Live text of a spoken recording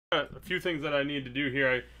A few things that I need to do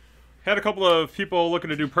here. I had a couple of people looking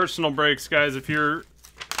to do personal breaks, guys. If you're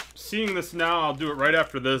seeing this now, I'll do it right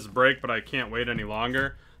after this break, but I can't wait any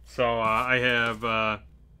longer. So I have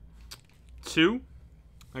two.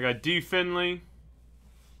 I got D. Finley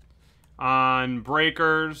on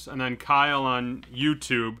Breakers, and then Kyle on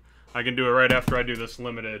YouTube. I can do it right after I do this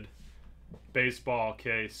limited baseball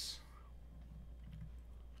case.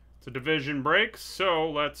 It's a division break,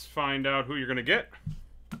 so let's find out who you're going to get.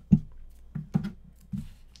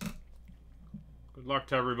 Good luck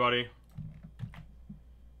to everybody.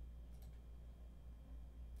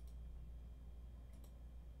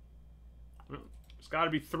 It's got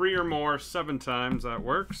to be 3 or more, 7 times. That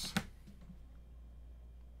works.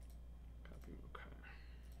 Okay.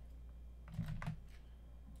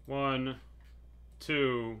 1,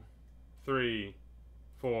 2, 3,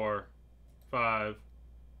 4, 5.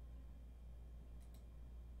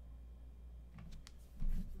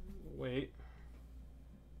 Wait.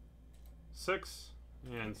 6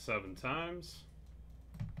 and 7 times.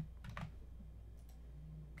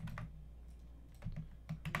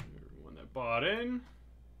 Everyone that bought in.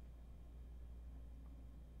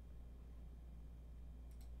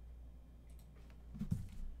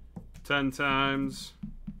 Ten times.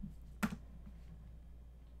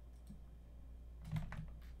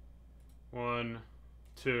 One,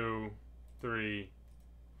 2, 3,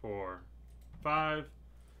 4, 5,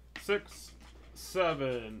 6,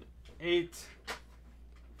 7, 8,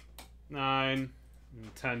 9,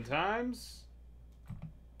 and 10 times.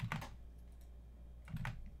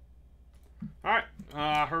 All right,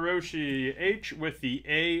 Hiroshi H with the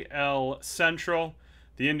AL Central,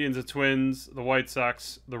 the Indians, the Twins, the White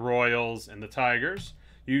Sox, the Royals, and the Tigers.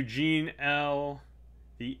 Eugene L,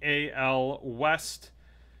 the AL West,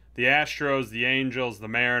 the Astros, the Angels, the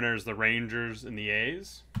Mariners, the Rangers, and the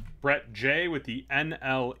A's. Brett J with the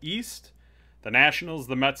NL East, the Nationals,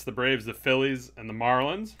 the Mets, the Braves, the Phillies, and the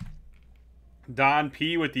Marlins. Don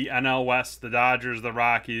P with the NL West, the Dodgers, the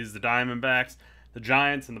Rockies, the Diamondbacks, the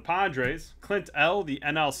Giants, and the Padres. Clint L, the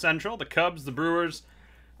NL Central, the Cubs, the Brewers,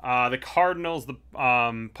 the Cardinals, the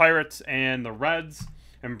Pirates, and the Reds.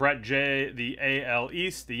 And Brett J, the AL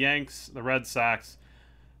East, the Yanks, the Red Sox,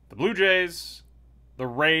 the Blue Jays, the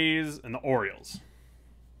Rays, and the Orioles.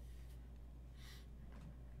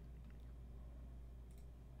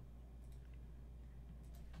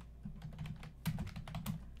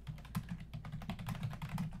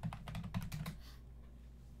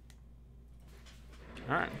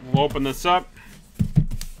 All right, we'll open this up.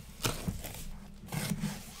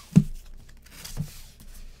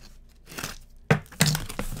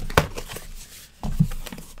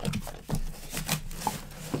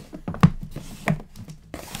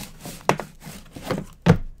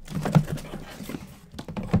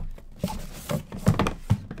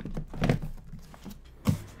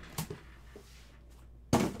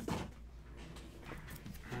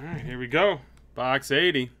 All right, here we go. Box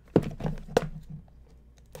 80.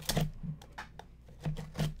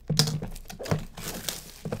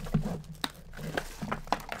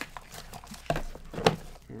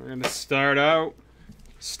 We're going to start out.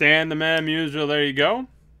 Stan the Man Musial, there you go.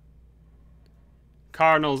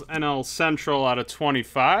 Cardinals NL Central out of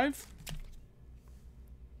 25.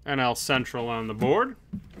 NL Central on the board.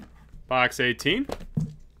 Box 18.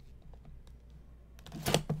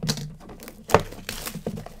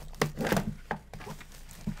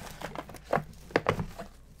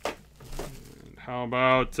 How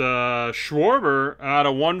about Schwarber out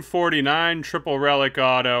of 149, triple relic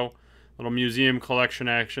auto, little museum collection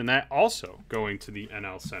action. That also going to the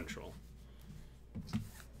NL Central.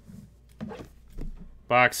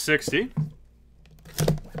 Box 60.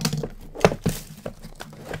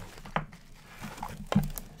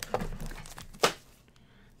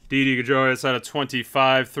 Didi Gregorius out of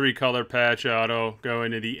 25, 3-color patch auto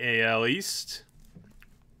going to the AL East.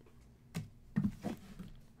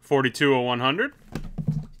 42 of 100.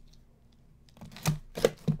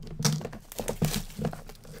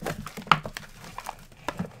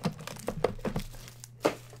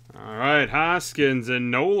 All right, Hoskins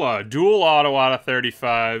and Nola, dual auto out of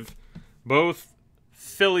 35. Both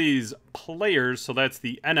Phillies players, so that's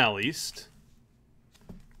the NL East.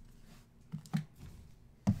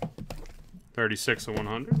 36 of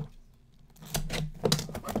 100.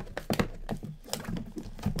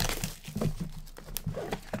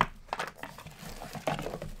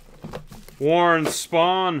 Warren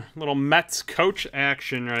Spahn, little Mets coach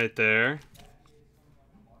action right there.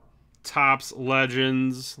 Topps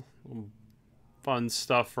Legends, fun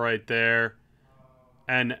stuff right there.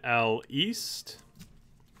 NL East.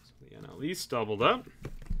 So the NL East doubled up.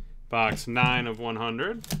 Box 9 of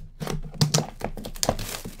 100.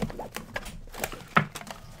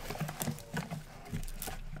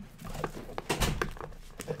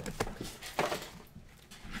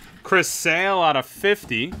 Chris Sale out of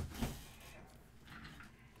 50.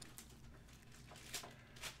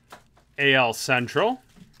 AL Central.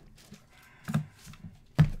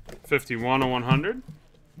 51 of 100.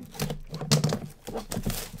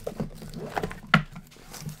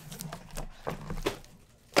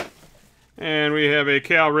 And we have a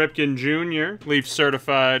Cal Ripken Jr. Leaf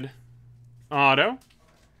Certified auto.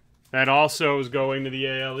 That also is going to the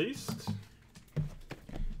AL East.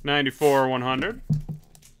 94 of 100.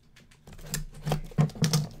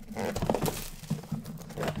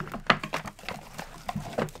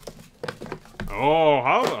 Oh,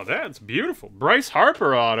 how about that? It's beautiful. Bryce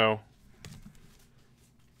Harper auto.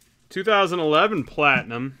 2011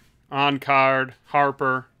 Platinum. On card.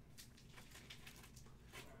 Harper.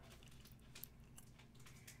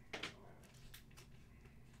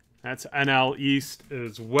 That's NL East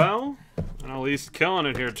as well. NL East killing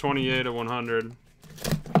it here. 28 of 100.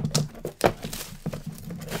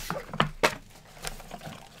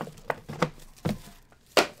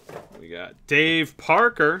 We got Dave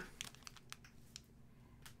Parker.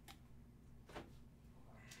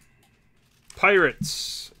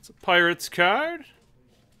 Pirates. It's a Pirates card.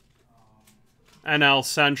 NL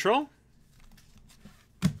Central.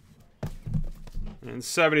 And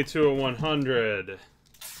 72 of 100.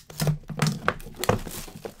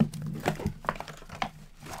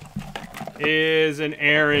 Is an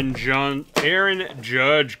Aaron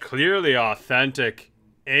Judge, clearly authentic.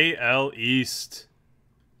 AL East.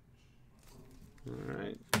 All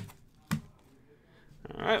right.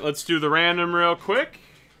 All right, let's do the random real quick.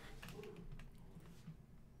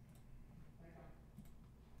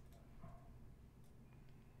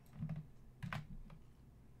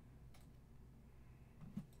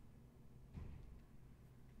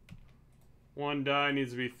 One die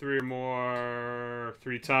needs to be 3 or more.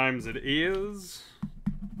 3 times it is.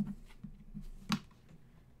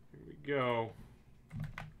 Here we go.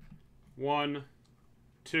 1,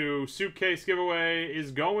 2. Suitcase giveaway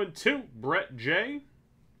is going to Brett J.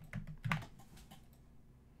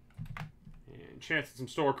 And chance at some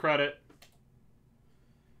store credit.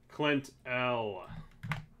 Clint L.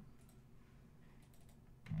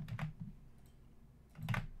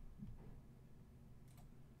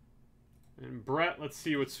 And Brett, let's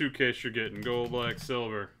see what suitcase you're getting. Gold, black,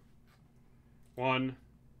 silver. 1,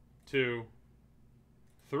 2,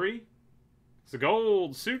 3. It's a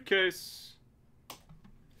gold suitcase.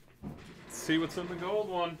 Let's see what's in the gold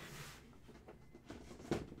one.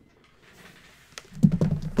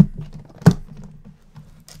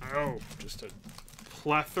 Oh, just a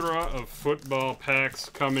plethora of football packs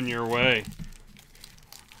coming your way.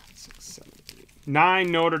 6, 7, 8.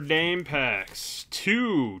 9 Notre Dame packs.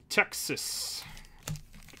 2 Texas.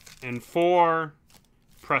 And 4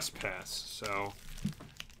 Press Pass. So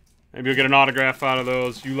maybe you'll get an autograph out of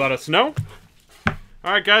those. You let us know.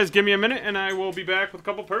 All right, guys, give me a minute, and I will be back with a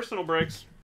couple personal breaks.